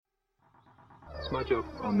It's my job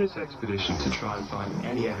on this expedition to try and find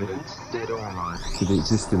any evidence, dead or alive, to the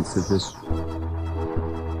existence of this.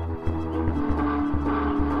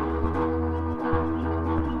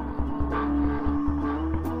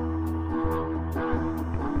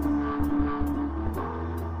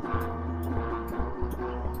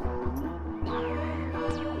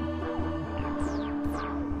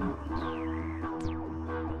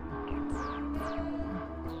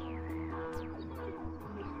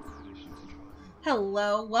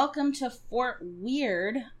 Hello, welcome to Fort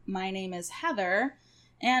Weird. My name is Heather,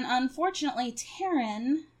 and unfortunately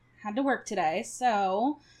Taryn had to work today,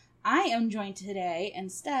 so I am joined today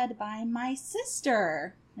instead by my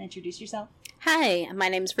sister. Introduce yourself. Hi, my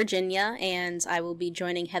name's Virginia, and I will be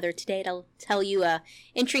joining Heather today to tell you an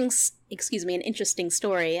interesting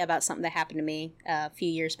story about something that happened to me a few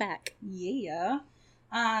years back. Yeah.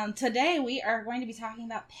 Today we are going to be talking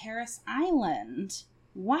about Parris Island.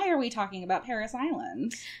 Why are we talking about Parris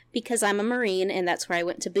Island? Because I'm a Marine, and that's where I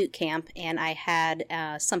went to boot camp, and I had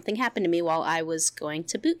something happen to me while I was going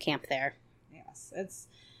to boot camp there. Yes, it's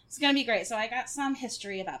going to be great. So I got some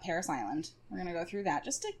history about Parris Island. We're going to go through that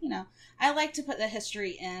just to, I like to put the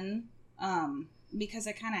history in because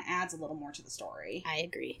it kind of adds a little more to the story. I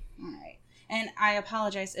agree. All right. And I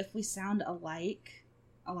apologize if we sound alike.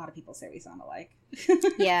 A lot of people say we sound alike.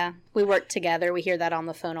 Yeah, we work together. We hear that on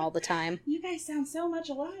the phone all the time. You guys sound so much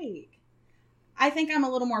alike. I think I'm a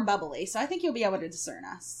little more bubbly, so I think you'll be able to discern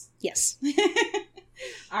us. Yes.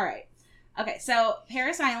 All right. Okay, so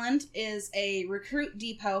Parris Island is a recruit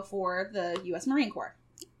depot for the U.S. Marine Corps.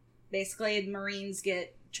 Basically, Marines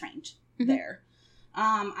get trained there.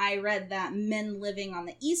 I read that men living on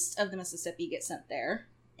the east of the Mississippi get sent there,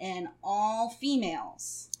 and all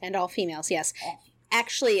females. And all females, yes. All females.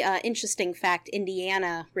 Actually, interesting fact,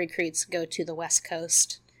 Indiana recruits go to the West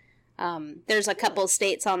Coast. There's a couple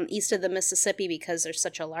states on east of the Mississippi because there's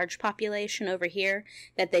such a large population over here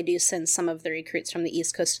that they do send some of the recruits from the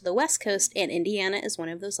East Coast to the West Coast, and Indiana is one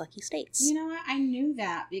of those lucky states. You know what? I knew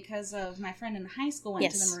that because of my friend in high school went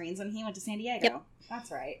to the Marines, and he went to San Diego. Yep. That's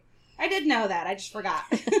right. I did know that. I just forgot.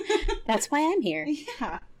 That's why I'm here.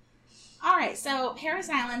 Yeah. All right, so Parris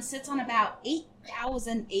Island sits on about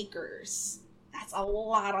 8,000 acres. That's a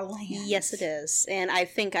lot of land. Yes, it is. And I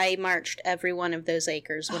think I marched every one of those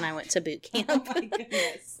acres when I went to boot camp. Oh, my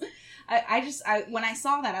goodness. I when I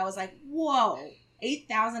saw that, I was like, whoa,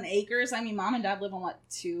 8,000 acres? I mean, Mom and Dad live on, what,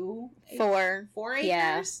 4 acres?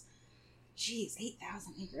 Yeah. Jeez,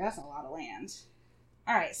 8,000 acres. That's a lot of land.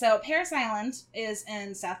 All right, so Parris Island is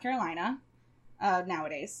in South Carolina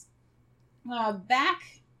nowadays.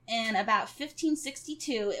 Back in about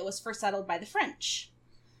 1562, it was first settled by the French.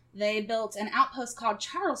 They built an outpost called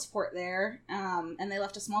Charlesport there, and they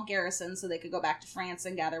left a small garrison so they could go back to France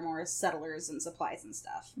and gather more settlers and supplies and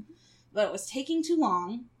stuff. But it was taking too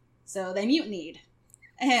long, so they mutinied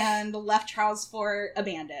and left Charlesport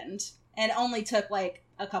abandoned. And it only took like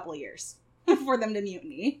a couple of years for them to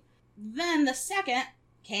mutiny. Then the second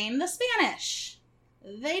came the Spanish.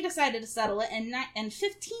 They decided to settle it in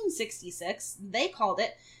 1566. They called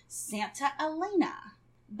it Santa Elena.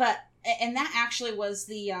 And that actually was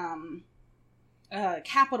the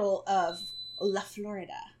capital of La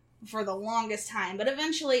Florida for the longest time. But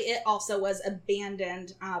eventually it also was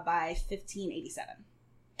abandoned by 1587.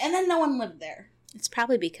 And then no one lived there. It's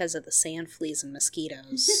probably because of the sand fleas and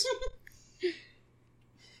mosquitoes.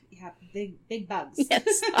 Yeah, big bugs.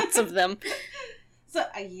 Yes, lots of them. So,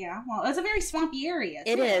 yeah, well, it's a very swampy area.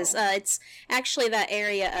 It is. It's actually that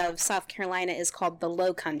area of South Carolina is called the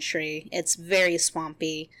Low Country. It's very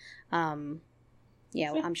swampy.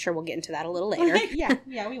 Yeah, I'm sure we'll get into that a little later.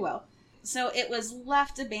 yeah, we will. So it was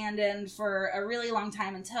left abandoned for a really long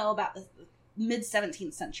time until about the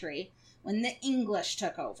mid-17th century when the English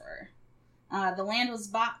took over. The land was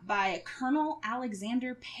bought by Colonel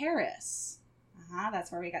Alexander Parris.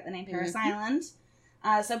 That's where we got the name Parris Island.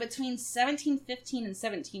 So between 1715 and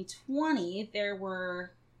 1720, there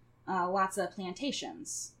were lots of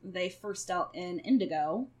plantations. They first dealt in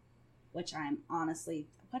indigo, which I'm honestly...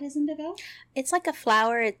 What is indigo? It's like a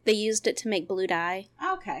flower. They used it to make blue dye.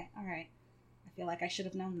 Okay, all right. I feel like I should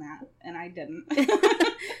have known that, and I didn't.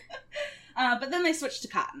 But then they switched to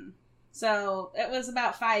cotton. So it was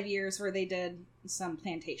about 5 years where they did some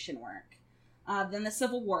plantation work. Then the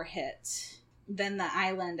Civil War hit. Then the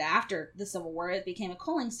island, after the Civil War, it became a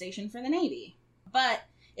coaling station for the Navy. But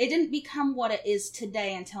it didn't become what it is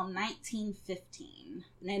today until 1915.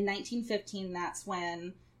 And in 1915, that's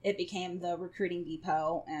when it became the recruiting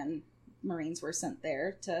depot, and Marines were sent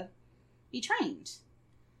there to be trained.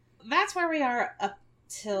 That's where we are up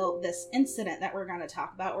till this incident that we're going to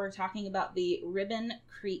talk about. We're talking about the Ribbon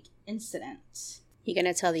Creek incident. You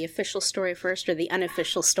gonna tell the official story first or the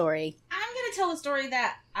unofficial story? I'm going to tell a story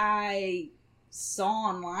that I saw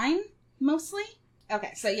online, mostly.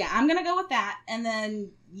 Okay, so yeah, I'm going to go with that, and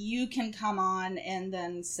then you can come on and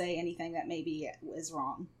then say anything that maybe is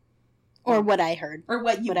wrong. Or what I heard. Or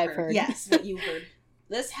what you What heard. I've heard. Yes, what you heard.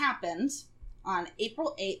 This happened on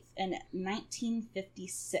April 8th in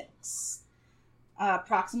 1956.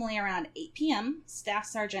 Approximately around 8 p.m., Staff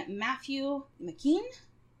Sergeant Matthew McKean.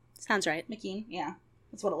 Sounds right. McKean, yeah.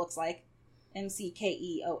 That's what it looks like. McKeon.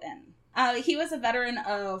 He was a veteran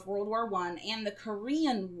of World War I and the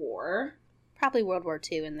Korean War. Probably World War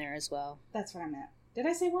II in there as well. That's what I meant. Did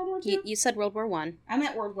I say World War II? You said World War I. I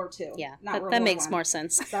meant World War II. Yeah, not World that War makes I. more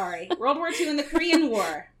sense. Sorry. World War II and the Korean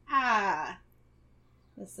War.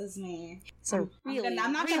 This is me. It's a I'm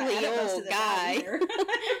not really gonna edit most of old this out guy. either.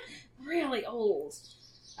 Really old.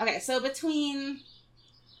 Okay, so between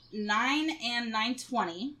 9 and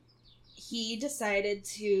 9:20, he decided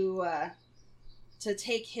to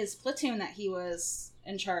take his platoon that he was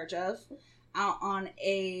in charge of out on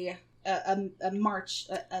a march,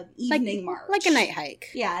 an evening march, like a night hike.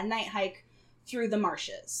 Yeah, a night hike through the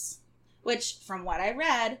marshes, which, from what I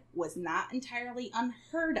read, was not entirely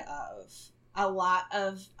unheard of. A lot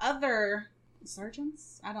of other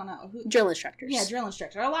sergeants, I don't know who, Drill instructors. yeah, drill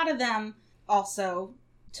instructor. A lot of them also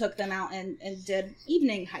took them out and did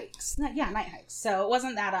evening hikes. Night hikes. So it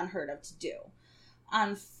wasn't that unheard of to do.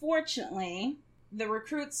 Unfortunately, the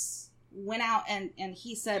recruits went out and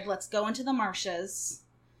he said, let's go into the marshes.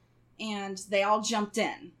 And they all jumped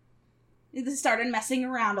in. They started messing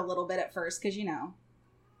around a little bit at first because, have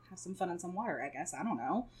some fun in some water, I guess. I don't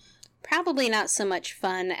know. Probably not so much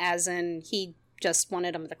fun as in he just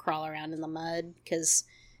wanted them to crawl around in the mud because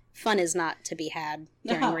fun is not to be had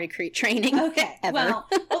during recruit training. Okay. Ever. Well,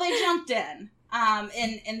 they jumped in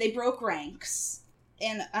and they broke ranks.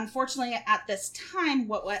 And unfortunately, at this time,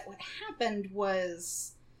 what happened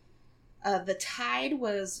was the tide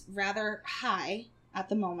was rather high at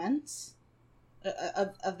the moment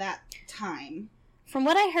of that time. From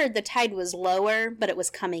what I heard, the tide was lower, but it was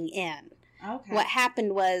coming in. Okay. What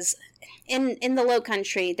happened was, in the low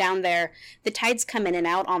country down there, the tides come in and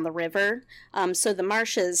out on the river. So the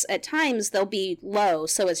marshes, at times, they'll be low,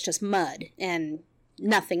 so it's just mud and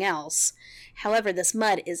nothing else. However, this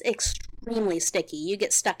mud is extremely sticky. You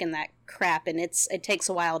get stuck in that crap, and it takes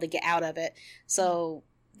a while to get out of it. So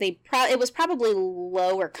it was probably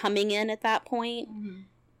lower coming in at that point,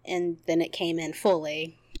 and then it came in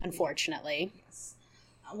fully, unfortunately. Yes.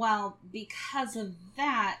 Well, because of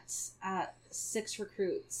that, 6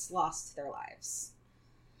 recruits lost their lives.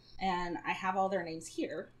 And I have all their names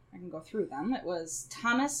here. I can go through them. It was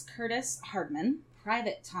Thomas Curtis Hardman,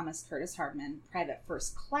 Private Thomas Curtis Hardman, Private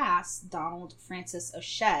First Class Donald Francis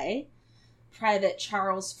O'Shea, Private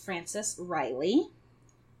Charles Francis Riley,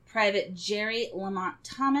 Private Jerry Lamont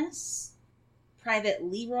Thomas, Private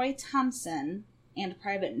Leroy Thompson, and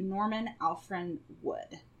Private Norman Alfred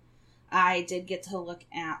Wood. I did get to look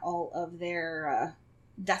at all of their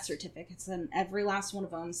death certificates, and every last one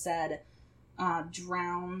of them said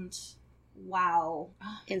drowned while...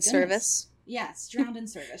 in service? Yes, drowned in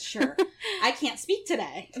service, sure. I can't speak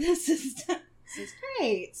today. This is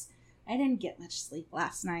great. I didn't get much sleep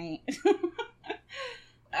last night.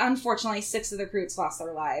 Unfortunately, 6 of the recruits lost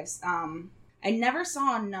their lives. I never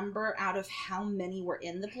saw a number out of how many were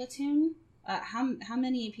in the platoon. How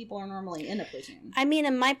many people are normally in a platoon? I mean,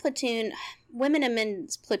 in my platoon, women and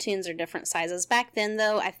men's platoons are different sizes. Back then,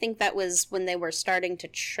 though, I think that was when they were starting to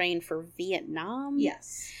train for Vietnam.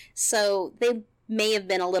 Yes. So they may have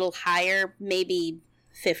been a little higher, maybe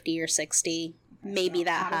 50 or 60, Okay, maybe so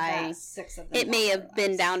that out of high. that, 6 of them It may lost have their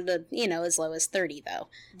been lives. down to, as low as 30, though.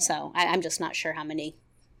 Yeah. So I'm just not sure how many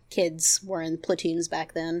kids were in platoons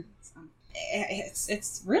back then.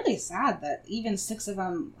 It's really sad that even 6 of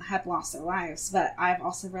them had lost their lives, but I've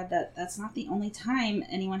also read that that's not the only time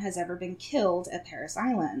anyone has ever been killed at Parris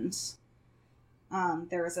Island.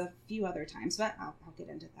 There was a few other times, but I'll get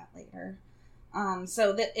into that later.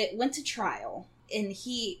 So that it went to trial, and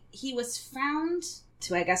he was found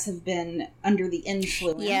to, I guess, have been under the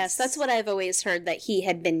influence. Yes, that's what I've always heard, that he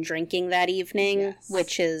had been drinking that evening, Yes.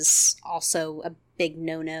 which is also a big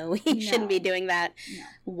no-no. He shouldn't be doing that No.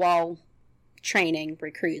 while training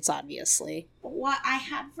recruits, obviously. What I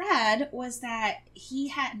had read was that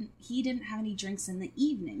he didn't have any drinks in the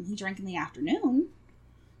evening. He drank in the afternoon.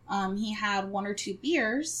 He had 1 or 2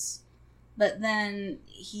 beers, but then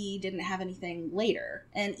he didn't have anything later.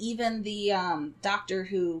 And even the doctor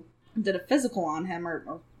who did a physical on him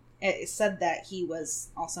or it said that he was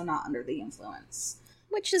also not under the influence.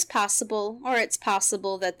 Which is possible, or it's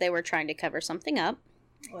possible that they were trying to cover something up.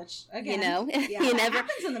 Which, again, you that never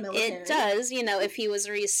happens in the military. It does. If he was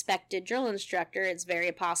a respected drill instructor, it's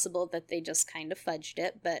very possible that they just kind of fudged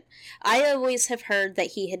it. But I always have heard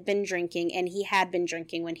that he had been drinking, and he had been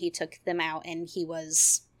drinking when he took them out, and he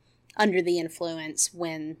was under the influence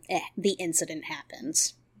when the incident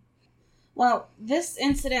happened. Well, this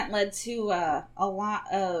incident led to a lot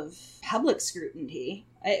of public scrutiny.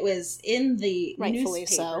 It was in the Rightfully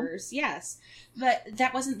newspapers, so. Yes. But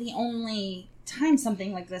that wasn't the only time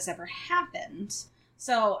something like this ever happened.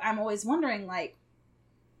 So I'm always wondering, like,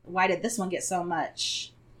 why did this one get so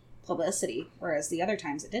much publicity, whereas the other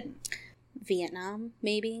times it didn't? Vietnam,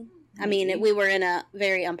 maybe? I mean, we were in a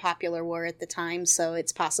very unpopular war at the time, so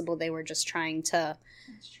it's possible they were just trying to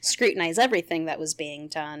scrutinize everything that was being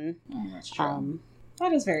done. Oh, that's true.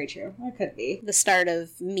 That is very true. That could be. The start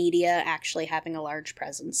of media actually having a large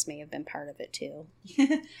presence may have been part of it, too.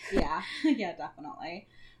 Yeah, definitely.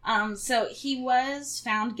 So he was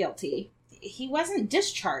found guilty. He wasn't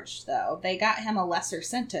discharged, though. They got him a lesser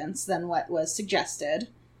sentence than what was suggested.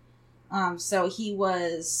 So he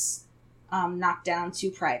was knocked down to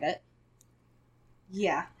private.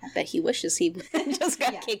 Yeah. I bet he wishes he just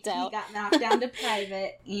got kicked out. He got knocked down to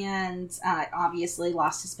private and obviously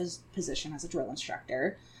lost his position as a drill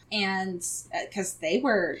instructor. And because they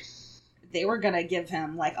were going to give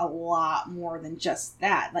him like a lot more than just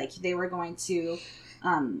that. Like they were going to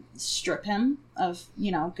strip him of,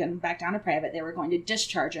 getting back down to private. They were going to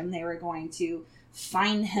discharge him. They were going to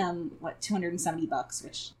fine him, $270,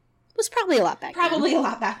 which was probably a lot back then. Probably a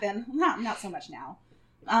lot back then. Not so much now.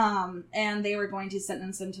 And they were going to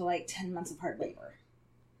sentence him to 10 months of hard labor.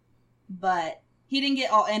 But he didn't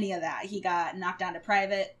get any of that. He got knocked down to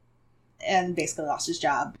private and basically lost his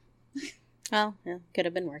job. Well, yeah, could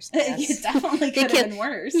have been worse. It definitely could have been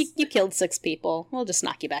worse. You killed 6 people. We'll just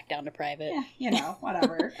knock you back down to private. Yeah,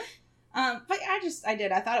 whatever. But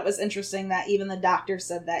I thought it was interesting that even the doctor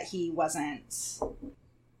said that he wasn't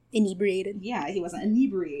inebriated. Yeah, he wasn't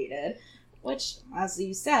inebriated. Which, as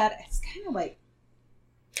you said, it's kind of like...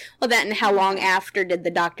 Well, that and how long after did the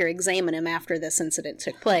doctor examine him after this incident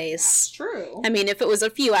took place? That's true. I mean, if it was a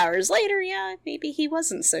few hours later, yeah, maybe he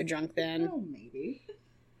wasn't so drunk then. Oh, maybe.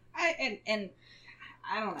 I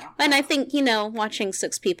don't know. And I think, watching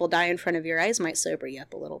 6 people die in front of your eyes might sober you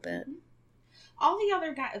up a little bit. All the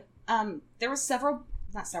other guys, there was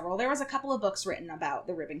there was a couple of books written about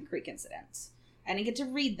the Ribbon Creek incident. I didn't get to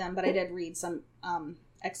read them, but I did read some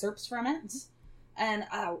excerpts from it. And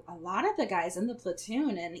a lot of the guys in the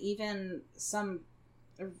platoon, and even some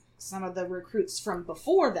of the recruits from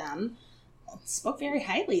before them, spoke very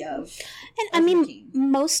highly of. And I mean,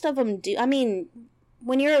 most of them do. I mean,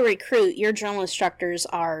 when you're a recruit, your drill instructors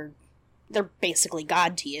they're basically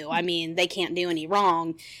God to you. I mean, they can't do any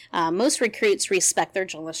wrong. Most recruits respect their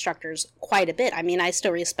drill instructors quite a bit. I mean, I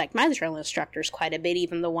still respect my drill instructors quite a bit,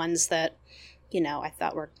 even the ones that, I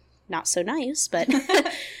thought were not so nice, but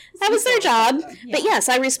that was their job. Yeah. But yes,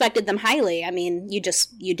 I respected them highly. I mean, you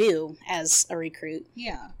do as a recruit.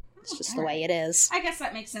 Yeah. It's just the way it is. I guess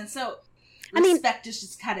that makes sense. So respect is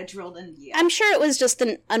just kind of drilled into you. I'm sure it was just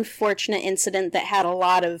an unfortunate incident that had a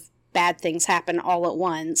lot of bad things happen all at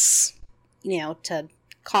once, to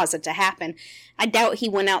cause it to happen. I doubt he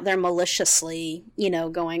went out there maliciously,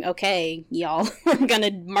 going, okay, y'all, we're going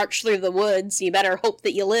to march through the woods. You better hope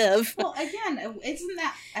that you live. Well, again,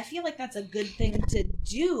 I feel like that's a good thing to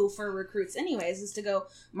do for recruits anyways, is to go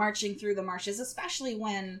marching through the marshes, especially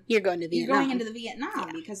when you're going to Vietnam. You're going into the Vietnam,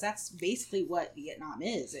 because that's basically what Vietnam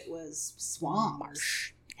is. It was swamp.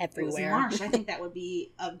 Marsh everywhere. It was marsh. I think that would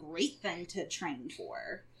be a great thing to train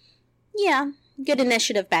for. Yeah. Good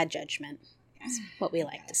initiative, bad judgment. That's what we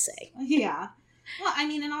like to say. Yeah. Well, I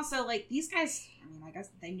mean, and also, these guys, I guess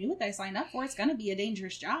they knew what they signed up for. It's going to be a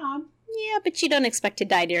dangerous job. Yeah, but you don't expect to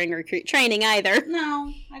die during recruit training either.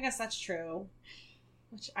 No, I guess that's true.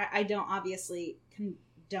 Which I don't obviously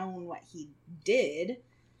condone what he did.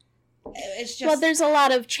 It's just... Well, there's a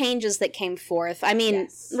lot of changes that came forth. I mean,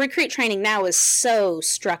 yes. Recruit training now is so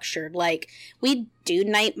structured. We do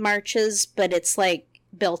night marches, but it's,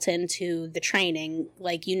 built into the training.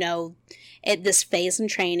 At this phase in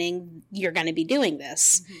training, you're going to be doing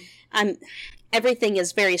this. Mm-hmm. Everything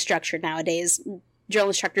is very structured nowadays. Drill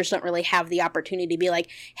instructors don't really have the opportunity to be like,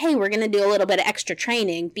 hey, we're going to do a little bit of extra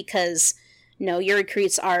training because, your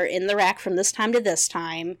recruits are in the rack from this time to this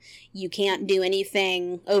time. You can't do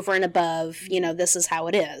anything over and above. This is how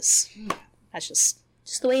it is. Yeah. That's just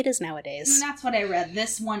the way it is nowadays. And that's what I read.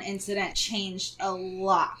 This one incident changed a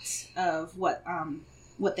lot of what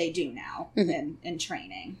they do now in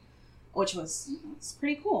training. Which was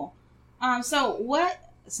pretty cool. So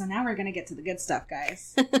what So now we're going to get to the good stuff,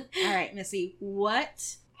 guys. All right, Missy,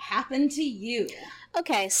 what happened to you?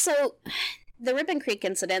 Okay, so the Ribbon Creek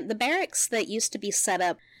incident, the barracks that used to be set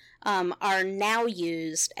up are now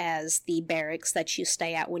used as the barracks that you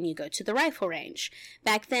stay at when you go to the rifle range.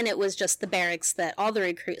 Back then, it was just the barracks that all the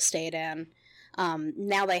recruits stayed in.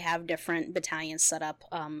 Now they have different battalions set up,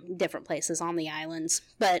 different places on the islands.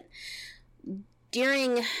 But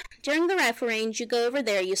during the rifle range, you go over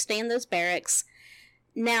there, you stay in those barracks.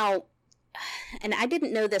 Now, and I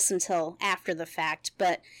didn't know this until after the fact,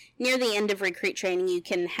 but near the end of recruit training, you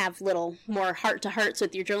can have little more heart-to-hearts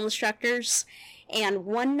with your drill instructors. And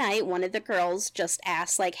one night, one of the girls just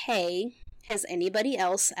asked, like, hey, has anybody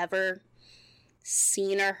else ever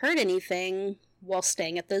seen or heard anything while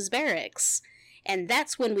staying at those barracks? And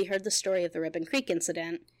that's when we heard the story of the Ribbon Creek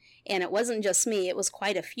incident. And it wasn't just me, it was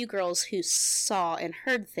quite a few girls who saw and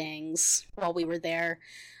heard things while we were there.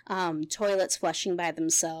 Toilets flushing by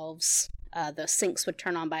themselves, the sinks would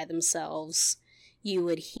turn on by themselves. You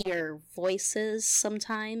would hear voices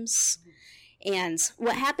sometimes. And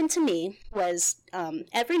what happened to me was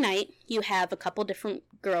every night you have a couple different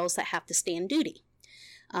girls that have to stand duty.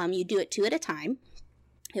 You do it 2 at a time.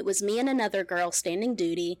 It was me and another girl standing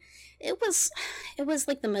duty. It was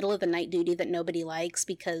like the middle of the night duty that nobody likes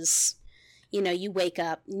because, you know, you wake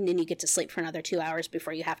up and then you get to sleep for another 2 hours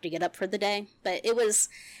before you have to get up for the day. But it was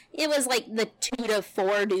like the 2 to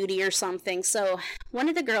 4 duty or something. So one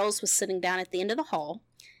of the girls was sitting down at the end of the hall.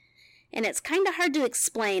 And it's kind of hard to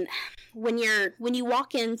explain. When you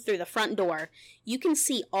walk in through the front door, you can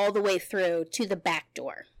see all the way through to the back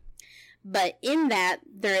door. But in that,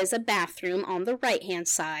 there is a bathroom on the right-hand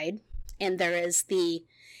side, and there is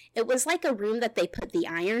it was like a room that they put the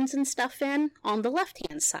irons and stuff in on the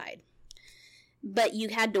left-hand side. But you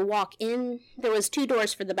had to walk in. There was 2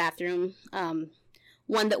 doors for the bathroom,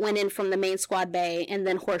 one that went in from the main squad bay, and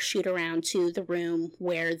then horseshoed around to the room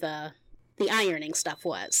where the ironing stuff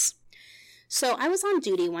was. So I was on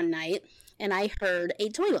duty one night, and I heard a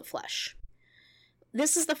toilet flush.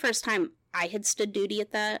 This is the first time I had stood duty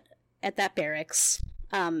at that barracks.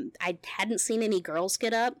 I hadn't seen any girls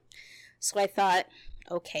get up, so I thought,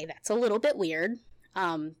 okay, that's a little bit weird,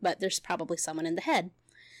 but there's probably someone in the head.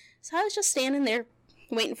 So I was just standing there,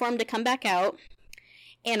 waiting for him to come back out,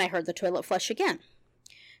 and I heard the toilet flush again.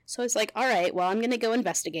 So I was like, all right, well, I'm going to go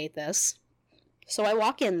investigate this. So I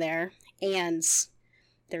walk in there, and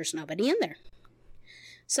there's nobody in there.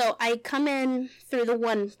 So I come in through the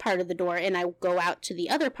one part of the door, and I go out to the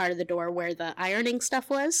other part of the door where the ironing stuff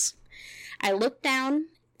was. I looked down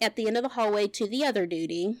at the end of the hallway to the other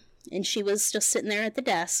duty, and she was just sitting there at the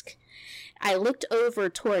desk. I looked over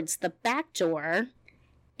towards the back door,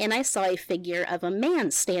 and I saw a figure of a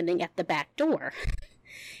man standing at the back door.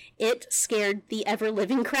 It scared the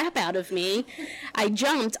ever-living crap out of me. I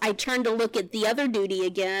jumped. I turned to look at the other duty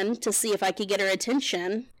again to see if I could get her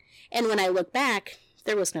attention, and when I looked back,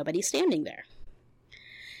 there was nobody standing there.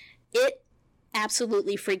 It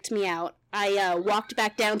absolutely freaked me out. I walked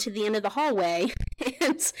back down to the end of the hallway,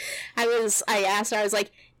 and I asked her, I was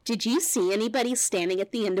like, did you see anybody standing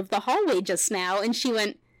at the end of the hallway just now? And she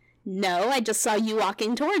went, no, I just saw you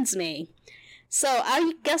walking towards me. So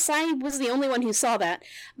I guess I was the only one who saw that.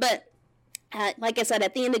 But like I said,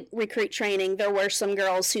 at the end of recruit training, there were some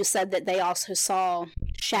girls who said that they also saw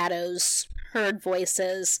shadows, heard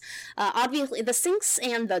voices. Obviously, the sinks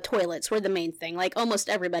and the toilets were the main thing. Like, almost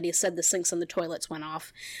everybody said the sinks and the toilets went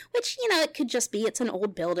off. Which, you know, it could just be it's an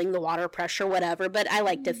old building, the water pressure, whatever. But I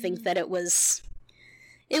like to think that it was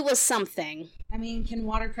something. I mean, can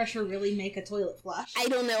water pressure really make a toilet flush? I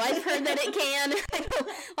don't know. I've heard that it can.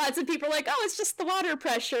 Lots of people are like, oh, it's just the water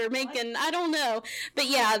pressure making, I don't know. But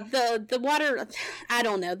yeah, the water, I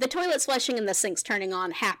don't know. The toilets flushing and the sinks turning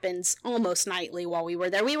on happens almost nightly while we were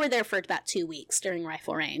there. We were there for about 2 weeks during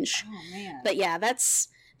rifle range. Oh, man. But yeah, that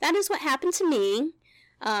is what happened to me.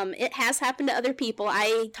 It has happened to other people.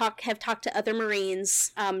 I have talked to other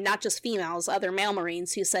Marines, not just females, other male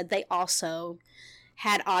Marines who said they also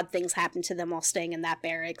had odd things happen to them while staying in that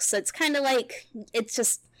barracks. So it's kind of like, it's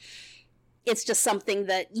just something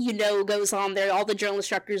that you know goes on there. All the drill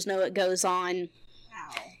instructors know it goes on.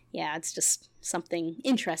 Wow. Yeah, it's just something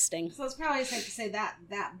interesting. So it's probably safe to say that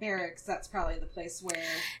barracks, that's probably the place where...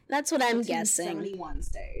 That's what I'm guessing. 71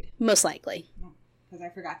 stayed. Most likely. Because I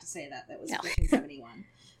forgot to say that was No. 71.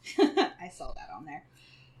 I saw that on there.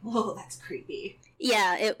 Whoa, that's creepy.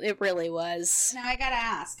 Yeah, it really was. Now I gotta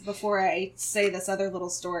ask, before I say this other little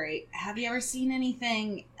story, have you ever seen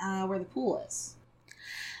anything where the pool is?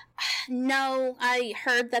 No, I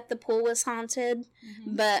heard that the pool was haunted,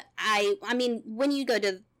 but I mean, when you go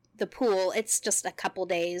to the pool, it's just a couple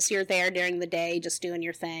days. You're there during the day just doing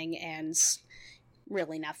your thing, and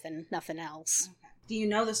really nothing else. Okay. Do you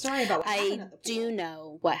know the story about what happened I at the pool? do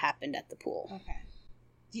know what happened at the pool. Okay.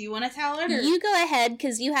 Do you want to tell it? Or? You go ahead,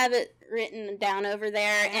 because you have it written down over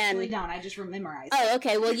there. I actually don't. I just memorized it. Oh,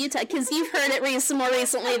 okay. Well, you because you've heard it more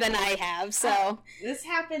recently than I have. So this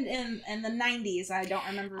happened in the 90s. I don't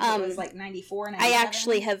remember if it was like 94, 97. I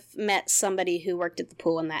actually have met somebody who worked at the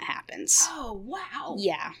pool, and that happens. Oh, wow.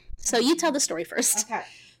 Yeah. So you tell the story first. Okay.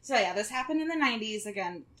 So yeah, this happened in the 90s.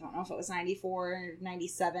 Again, don't know if it was 94 or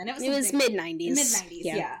 97. It was mid-90s. Mid-90s,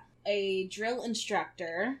 yeah. A drill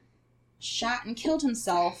instructor shot and killed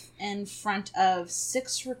himself in front of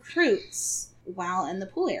 6 recruits while in the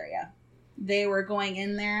pool area. They were going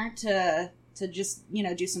in there to just,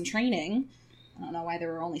 do some training. I don't know why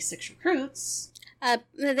there were only 6 recruits.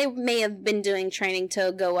 They may have been doing training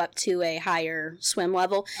to go up to a higher swim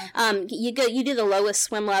level. Okay. You do the lowest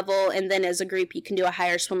swim level, and then as a group you can do a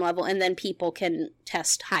higher swim level, and then people can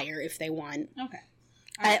test higher if they want. Okay.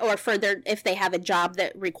 Right. Or further, if they have a job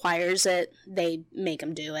that requires it, they make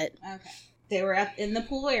them do it. Okay. They were in the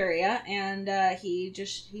pool area, and he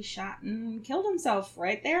shot and killed himself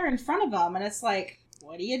right there in front of them. And it's like,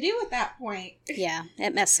 what do you do at that point? Yeah,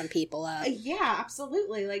 it messed some people up. Yeah,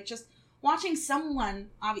 absolutely. Like, just watching someone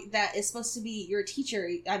that is supposed to be your teacher.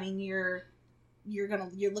 I mean, you're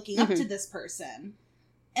looking up to this person,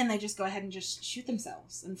 and they just go ahead and just shoot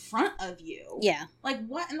themselves in front of you. Yeah. Like,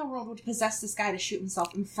 what in the world would possess this guy to shoot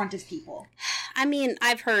himself in front of people? I mean,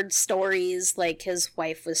 I've heard stories like his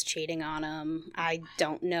wife was cheating on him. I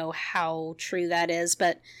don't know how true that is,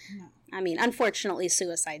 but No. I mean, unfortunately,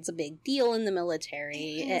 suicide's a big deal in the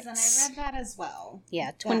military. It is, and I read that as well.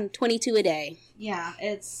 Yeah, 22 a day. Yeah,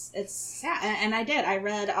 it's sad. And I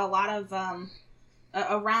read a lot of,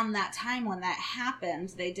 around that time when that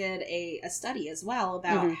happened, they did a study as well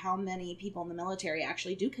about how many people in the military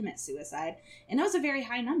actually do commit suicide. And it was a very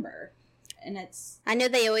high number. And I know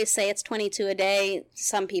they always say it's 22 a day.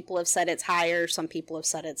 Some people have said it's higher. Some people have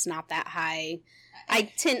said it's not that high.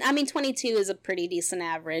 22 is a pretty decent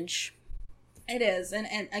average. It is.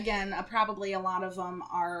 And again, probably a lot of them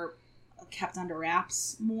are kept under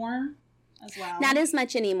wraps more as well. Not as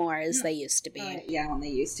much anymore as they used to be. Yeah, when they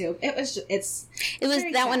used to. It was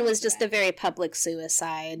that one was just a very public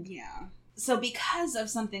suicide. Yeah. So because of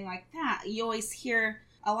something like that, you always hear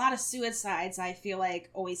a lot of suicides, I feel like,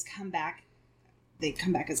 always come back. They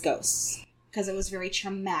come back as ghosts because it was very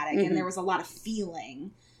traumatic and there was a lot of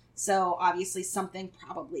feeling. So obviously something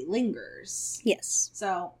probably lingers. Yes.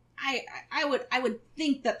 So I would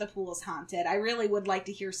think that the pool is haunted. I really would like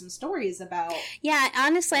to hear some stories about. Yeah,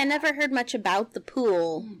 honestly, I never heard much about the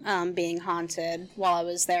pool being haunted while I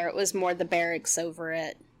was there. It was more the barracks over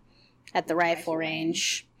at the rifle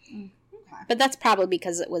range. Okay. But that's probably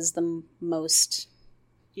because it was the most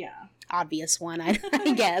obvious one,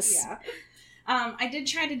 I guess. Yeah. I did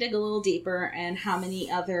try to dig a little deeper and how many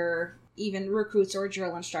other even recruits or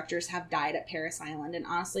drill instructors have died at Parris Island, and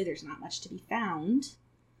honestly, there's not much to be found.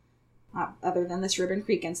 Other than this Ribbon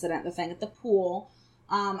Creek incident, the thing at the pool.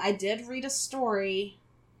 I did read a story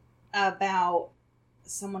about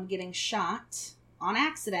someone getting shot on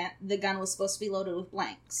accident. The gun was supposed to be loaded with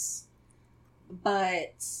blanks.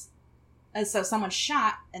 But, so someone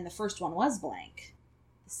shot, and the first one was blank.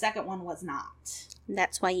 The second one was not.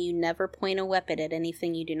 That's why you never point a weapon at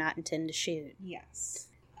anything you do not intend to shoot. Yes.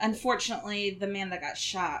 Unfortunately, the man that got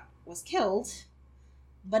shot was killed,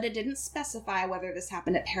 but it didn't specify whether this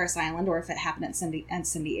happened at Parris Island or if it happened at San Diego.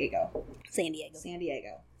 San Diego. San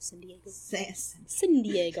Diego. San Diego. San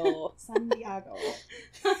Diego. San Diego.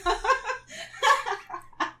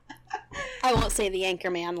 I won't say the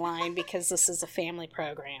Anchorman line because this is a family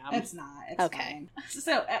program. It's not. It's okay. Fine.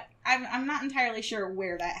 So I'm not entirely sure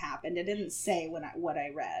where that happened. It didn't say what I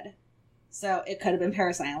read. So it could have been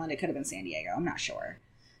Parris Island. It could have been San Diego. I'm not sure.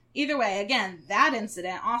 Either way, again, that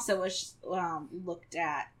incident also was looked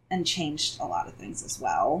at and changed a lot of things as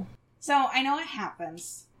well. So I know it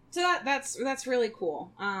happens. So that's really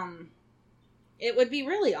cool. It would be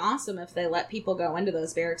really awesome if they let people go into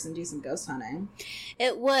those barracks and do some ghost hunting.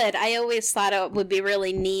 It would. I always thought it would be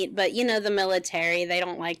really neat, but the military, they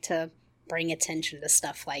don't like to bring attention to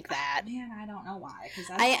stuff like that. Man, I don't know why.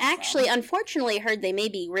 I actually, unfortunately, heard they may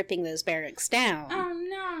be ripping those barracks down. Oh,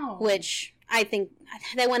 no. Which I think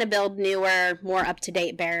they want to build newer, more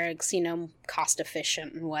up-to-date barracks,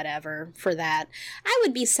 cost-efficient and whatever for that. I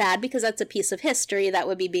would be sad because that's a piece of history that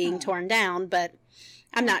would be being torn down, but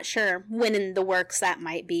I'm not sure when in the works that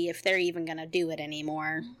might be, if they're even going to do it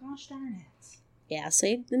anymore. Oh, gosh darn it. Yeah,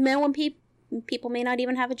 so when people may not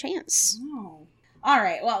even have a chance. No. All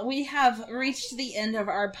right. Well, we have reached the end of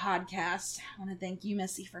our podcast. I want to thank you,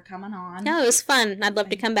 Missy, for coming on. No, it was fun. I'd love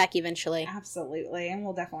to come back eventually. Absolutely. And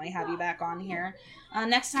we'll definitely have you back on here.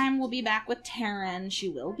 Next time, we'll be back with Taryn. She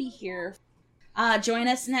will be here. Join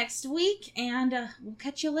us next week, and we'll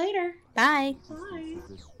catch you later. Bye. Bye.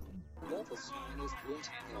 You're the finest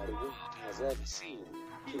antenna the world has ever seen.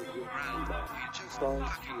 Keep your hand up. Start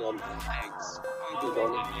fucking on my legs. Keep it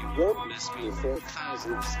on. You won't miss me for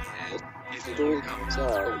 1,000 years. If it all comes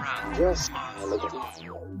out, just smile again.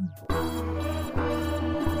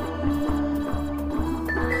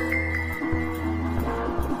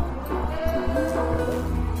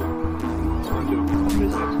 On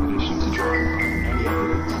this expedition to try and find any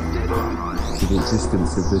evidence dead or alive. The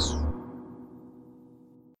existence of this